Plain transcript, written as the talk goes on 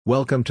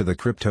Welcome to the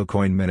Crypto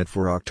Coin Minute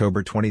for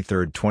October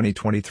 23,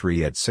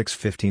 2023 at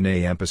 6:15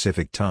 a.m.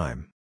 Pacific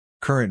Time.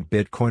 Current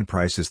Bitcoin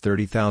price is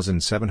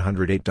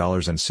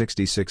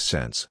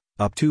 $30,708.66,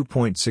 up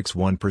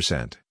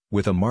 2.61%,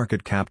 with a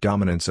market cap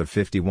dominance of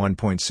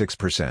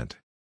 51.6%.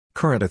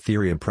 Current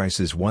Ethereum price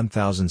is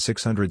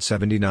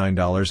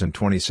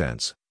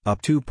 $1,679.20,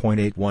 up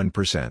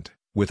 2.81%,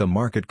 with a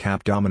market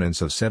cap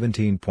dominance of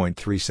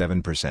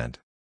 17.37%.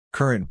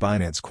 Current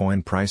Binance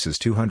Coin price is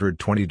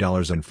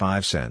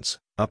 $220.05,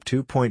 up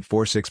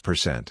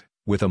 2.46%,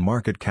 with a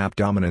market cap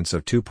dominance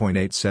of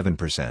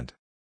 2.87%.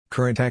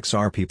 Current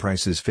XRP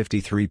price is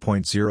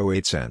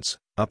 53.08 cents,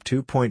 up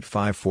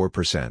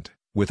 2.54%,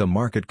 with a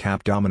market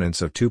cap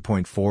dominance of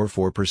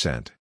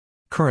 2.44%.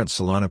 Current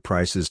Solana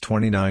price is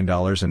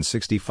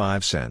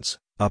 $29.65,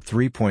 up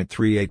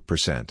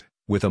 3.38%,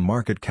 with a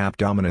market cap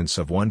dominance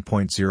of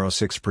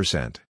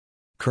 1.06%.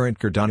 Current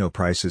Cardano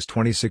price is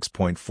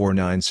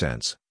 26.49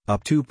 cents,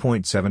 up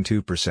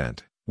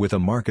 2.72%, with a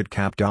market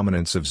cap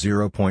dominance of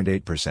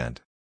 0.8%.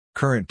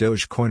 Current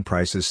Dogecoin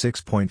price is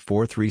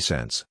 6.43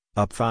 cents,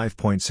 up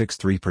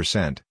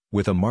 5.63%,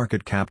 with a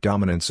market cap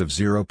dominance of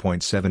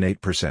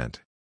 0.78%.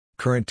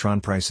 Current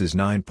Tron price is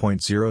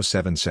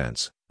 9.07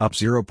 cents, up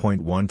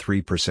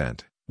 0.13%,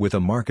 with a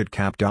market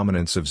cap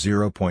dominance of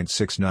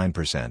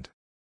 0.69%.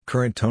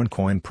 Current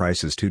Toncoin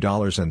price is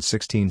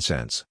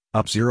 $2.16,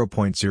 up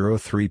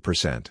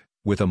 0.03%,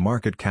 with a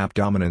market cap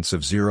dominance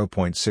of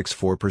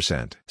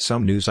 0.64%.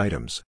 Some news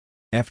items.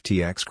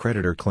 FTX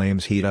creditor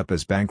claims heat up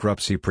as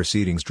bankruptcy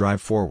proceedings drive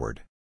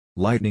forward.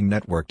 Lightning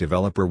Network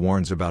developer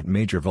warns about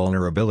major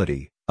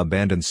vulnerability,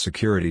 abandons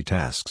security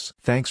tasks.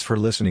 Thanks for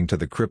listening to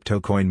the Crypto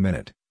Coin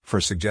Minute.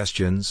 For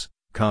suggestions,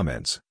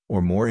 comments,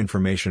 or more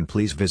information,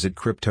 please visit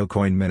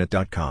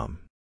CryptoCoinMinute.com.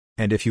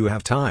 And if you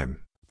have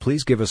time,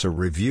 please give us a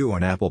review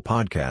on Apple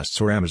Podcasts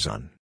or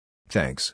Amazon. Thanks.